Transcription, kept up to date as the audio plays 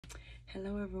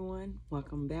Hello everyone,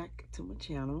 welcome back to my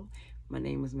channel. My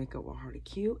name is Makeup with Heart of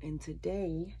Q, and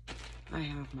today I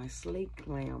have my Slay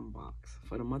Glam box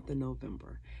for the month of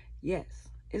November. Yes,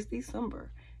 it's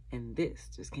December and this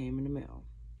just came in the mail.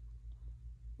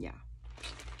 Yeah,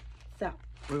 so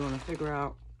we're gonna figure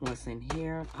out what's in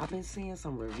here. I've been seeing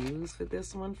some reviews for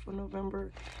this one for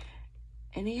November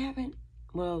and they haven't,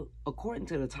 well, according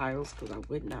to the titles, because I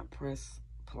would not press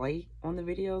play on the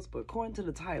videos, but according to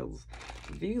the titles,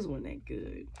 the views weren't that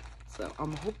good. So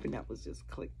I'm hoping that was just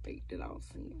clickbait that I was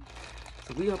seeing.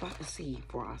 So we are about to see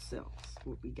for ourselves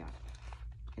what we got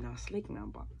in our Slay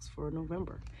Glam box for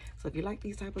November. So if you like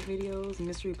these type of videos,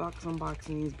 mystery box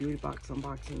unboxings, beauty box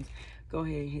unboxings, go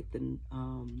ahead and hit the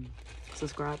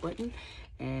subscribe button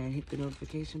and hit the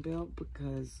notification bell,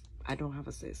 because I don't have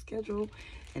a set schedule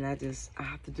and I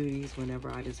have to do these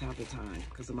whenever I just have the time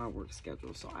because of my work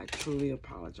schedule. So I truly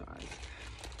apologize.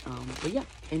 But yeah,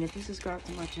 and if you subscribe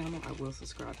to my channel, I will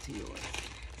subscribe to yours.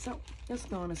 So let's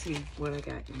go on and see what I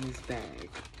got in this bag.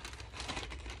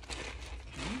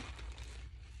 Okay.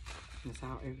 That's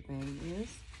how everything is.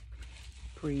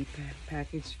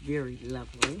 Pre-packaged, very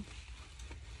lovely.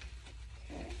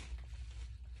 Okay.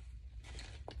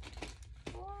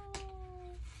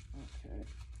 Okay.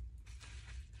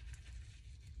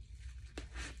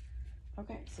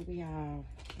 Okay, so we have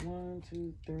 1,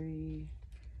 2, 3,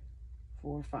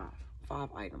 4, 5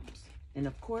 items. And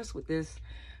of course, with this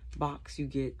box, you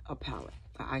get a palette,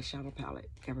 an eyeshadow palette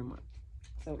every month.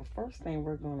 So the first thing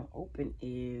we're gonna open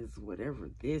is whatever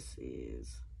this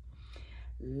is.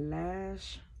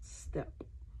 Lash Step.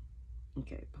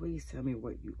 Okay, please tell me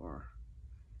what you are.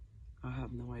 I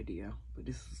have no idea, but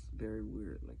this is very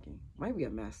weird looking. Might be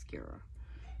a mascara.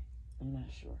 I'm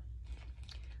not sure.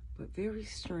 But very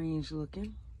strange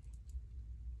looking.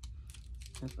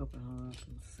 Let's open her up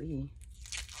and see.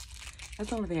 That's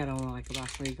the only thing I don't like about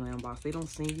Slay Glam box. They don't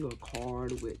send you a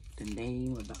card with the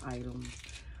name of the items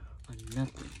or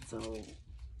nothing. So,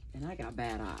 and I got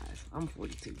bad eyes. I'm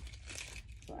 42.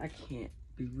 So I can't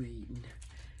be reading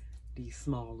these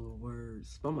small little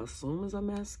words. But I'm assuming it's a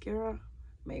mascara,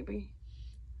 maybe.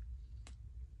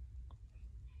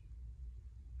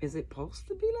 Is it supposed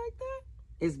to be like that?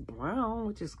 It's brown,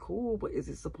 which is cool, but is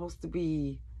it supposed to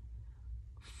be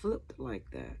flipped like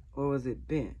that? Or is it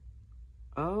bent?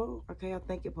 Oh, okay, I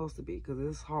think it's supposed to be, because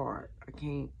it's hard. I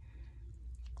can't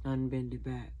unbend it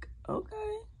back.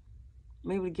 Okay.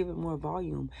 Maybe to give it more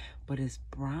volume, but it's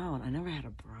brown. I never had a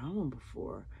brown one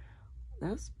before.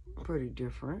 That's pretty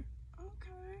different.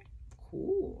 Okay,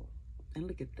 cool. And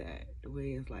look at that, the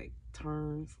way it's like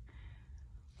turns.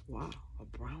 Wow, a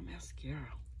brown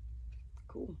mascara.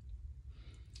 Cool.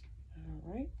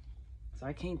 All right. So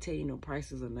I can't tell you no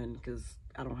prices or nothing because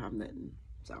I don't have nothing.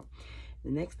 So the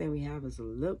next thing we have is a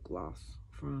lip gloss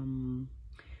from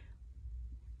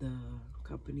the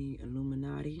company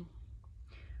Illuminati.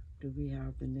 Do we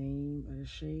have the name of the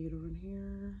shade on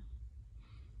here?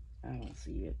 I don't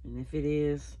see it. And if it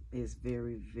is, it's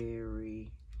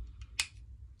very,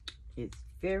 it's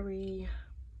very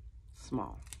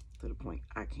small to the point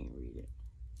I can't read it.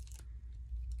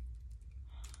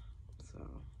 So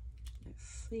let's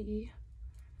see.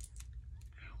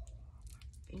 Ow,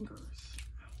 my fingers.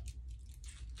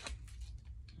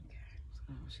 Okay,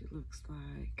 so she looks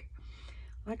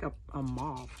like a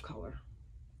mauve color.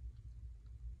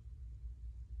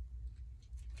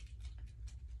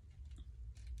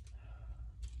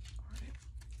 All right.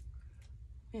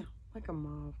 Yeah, like a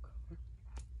mauve color.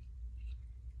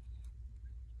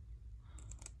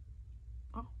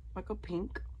 Oh, like a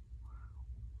pink.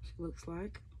 She looks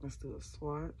like. Let's do a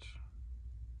swatch.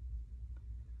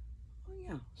 Oh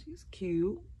yeah, she's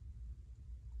cute.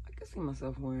 I can see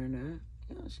myself wearing that.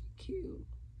 Yeah, she's cute.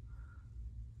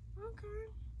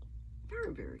 Okay.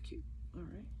 Very, very cute. All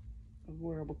right. A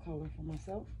wearable color for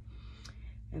myself.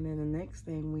 And then the next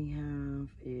thing we have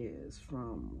is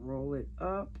from Roll It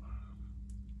Up.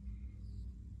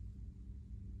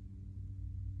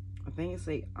 I think it's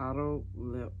a auto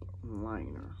lip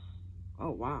liner. Oh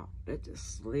wow, that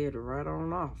just slid right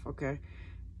on off. Okay,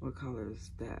 what color is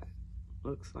that?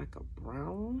 Looks like a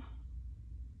brown,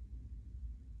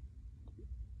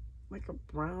 like a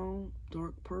brown,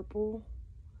 dark purple,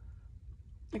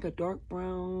 like a dark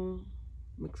brown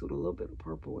mixed with a little bit of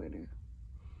purple in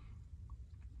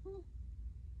it.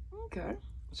 Okay,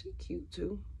 she's cute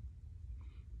too.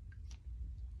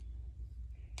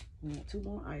 We have 2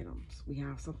 more items. We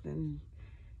have something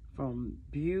from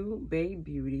Bay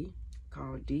Beauty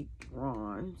called Deep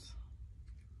Bronze.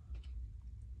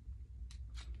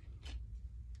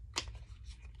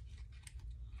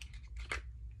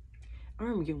 I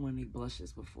remember getting one of these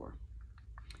blushes before.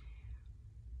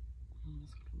 This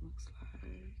is what it looks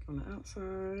like on the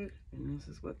outside. And this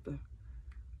is what the,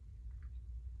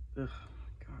 ugh,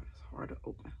 God, it's hard to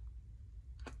open.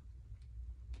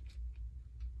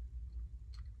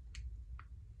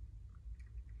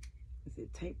 Is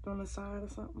it taped on the side or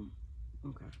something?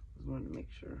 Okay, just wanted to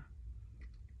make sure.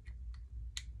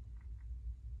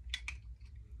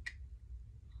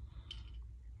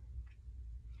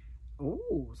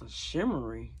 Oh, it's a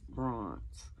shimmery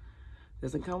bronze.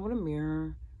 Doesn't come with a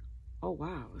mirror. Oh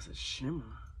wow, it's a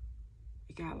shimmer.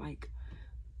 It got like,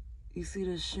 you see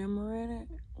the shimmer in it?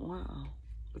 Wow,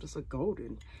 but it's a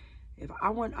golden. If I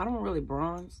want, I don't really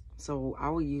bronze, so I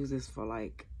will use this for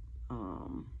like,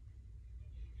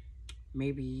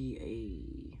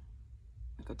 maybe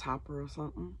like a topper or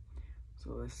something.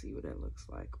 So let's see what that looks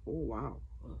like. Oh wow,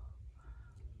 ugh.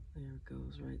 There it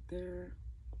goes right there.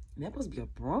 And that must be a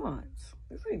bronze.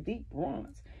 It's a deep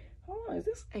bronze. Hold on, is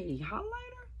this a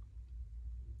highlighter?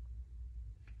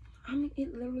 I mean,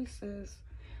 it literally says,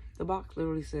 the box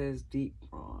literally says deep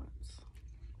bronze.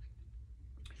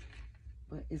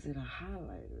 But is it a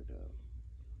highlighter though?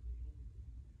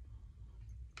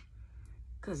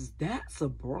 Cause that's a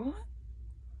bronze?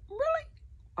 Really?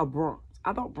 A bronze.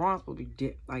 I thought bronze would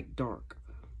be like dark.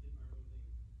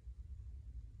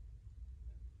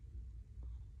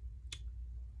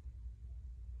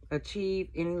 Achieve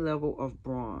any level of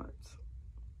bronze,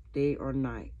 day or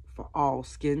night, for all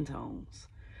skin tones.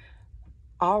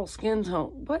 All skin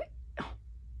tone. But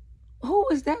who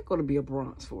is that going to be a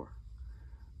bronze for?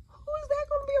 Who is that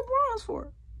going to be a bronze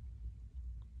for?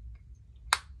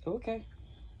 Okay.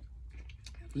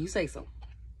 You say so.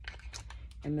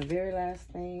 And the very last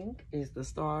thing is the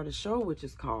star of the show, which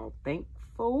is called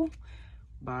Thankful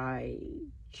by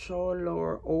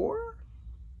Cholor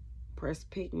Pressed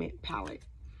Pigment Palette.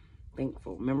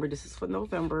 Thankful. Remember, this is for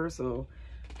November, so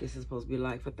this is supposed to be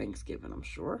like for Thanksgiving, I'm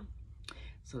sure.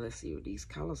 So let's see what these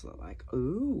colors look like.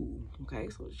 Ooh, okay,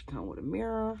 so it should come with a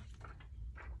mirror.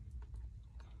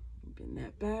 Bend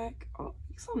that back. Oh,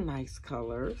 some nice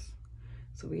colors.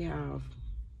 So we have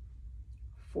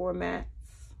 4 mattes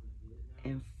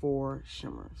and 4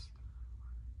 shimmers.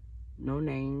 No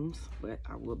names, but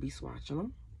I will be swatching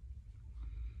them.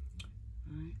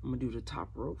 All right, I'm gonna do the top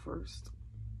row first.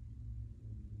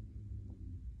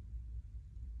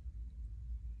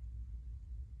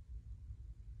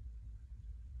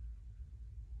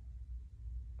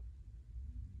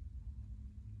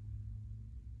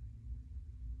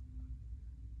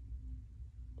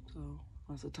 So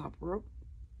that's the top row.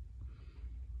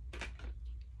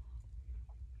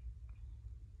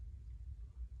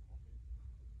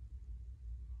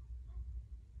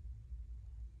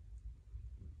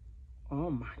 Oh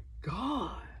my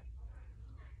God.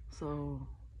 So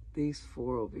these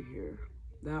 4 over here.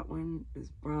 That one, this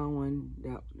brown one,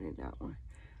 that one, and that one.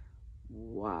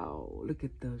 Wow, look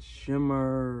at the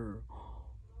shimmer.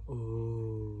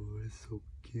 Oh, it's so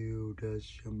cute, that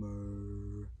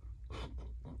shimmer.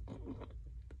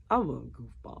 I'm a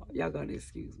goofball. Y'all gotta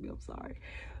excuse me, I'm sorry.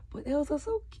 But those are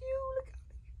so cute. Look at,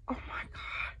 oh my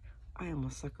God. I am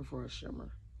a sucker for a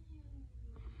shimmer.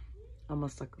 I'm a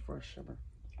sucker for a shimmer.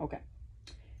 Okay.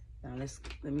 Now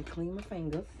let me clean my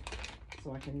fingers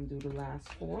so I can do the last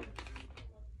 4.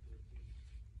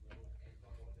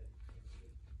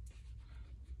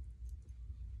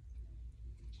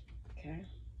 Okay.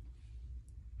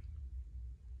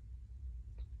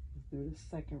 Let's do the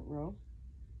second row.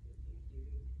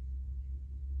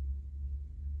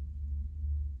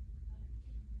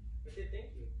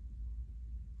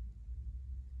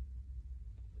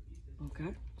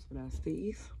 Okay, so that's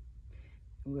these.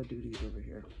 I'm gonna do these over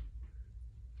here.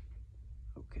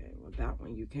 Okay, well that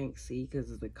one you can't see because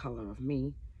it's the color of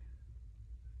me.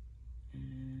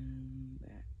 And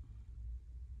that.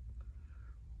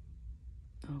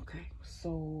 Okay,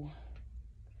 so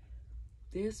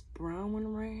this brown one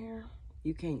right here,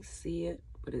 you can't see it,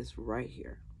 but it's right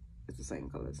here. It's the same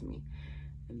color as me.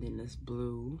 And then this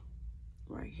blue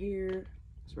right here,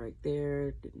 it's right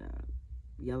there, then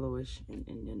yellowish, and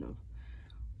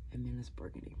then it's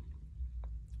burgundy.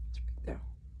 It's right there.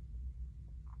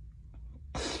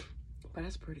 But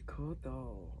that's pretty cool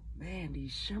though. Man,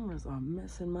 these shimmers are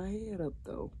messing my head up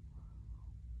though.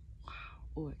 Wow.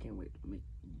 Oh, I can't wait to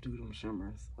do them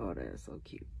shimmers. Oh, that's so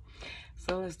cute.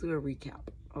 So let's do a recap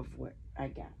of what I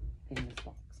got in this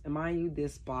box. And mind you,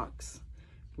 this box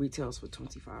retails for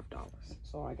 $25.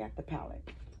 So I got the palette.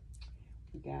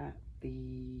 We got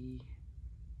the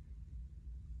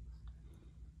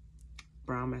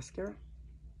brown mascara.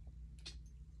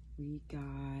 We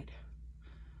got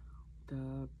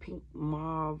the pink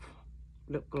mauve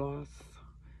lip gloss.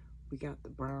 We got the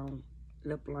brown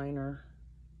lip liner.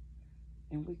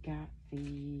 And we got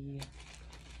the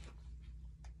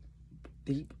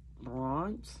deep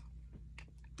bronze.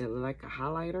 They look like a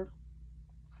highlighter.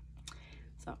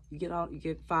 So you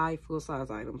get 5 full-size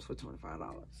items for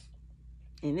 $25.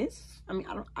 And it's, I mean,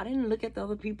 I didn't look at the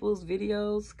other people's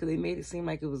videos because they made it seem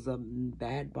like it was a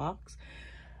bad box.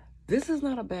 This is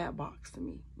not a bad box to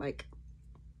me. Like,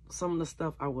 some of the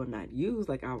stuff I would not use.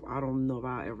 Like, I don't know if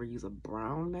I'll ever use a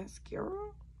brown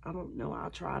mascara. I don't know. I'll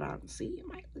try it out and see. It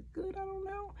might look good. I don't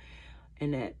know.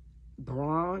 And that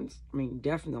bronze, I mean,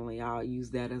 definitely I'll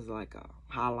use that as like a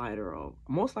highlighter or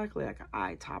most likely like an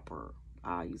eye topper.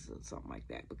 I'll use something like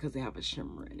that because they have a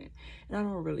shimmer in it. And I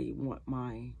don't really want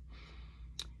my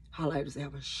highlighters to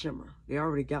have a shimmer. They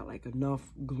already got like enough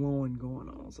glowing going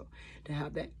on. So to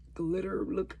have that glitter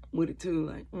look with it too,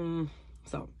 like,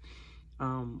 so.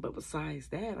 But besides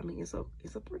that, I mean, it's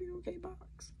a pretty okay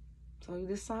box. So you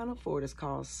just sign up for it. It's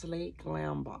called Slay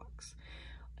Glam Box.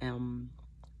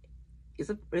 It's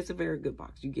a very good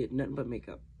box. You get nothing but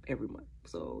makeup every month.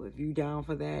 So if you down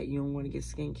for that, you don't want to get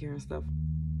skincare and stuff,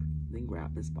 then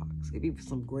grab this box. It be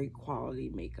some great quality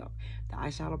makeup. The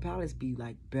eyeshadow palettes be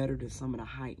like better than some of the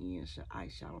high-end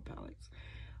eyeshadow palettes.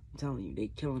 I'm telling you, they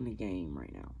killing the game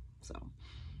right now. So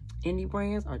indie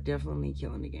brands are definitely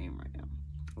killing the game right now.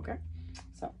 Okay.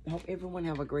 So I hope everyone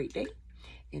have a great day.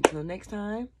 Until next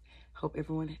time, hope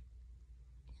everyone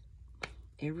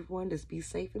just be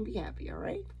safe and be happy, all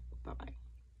right? Bye-bye.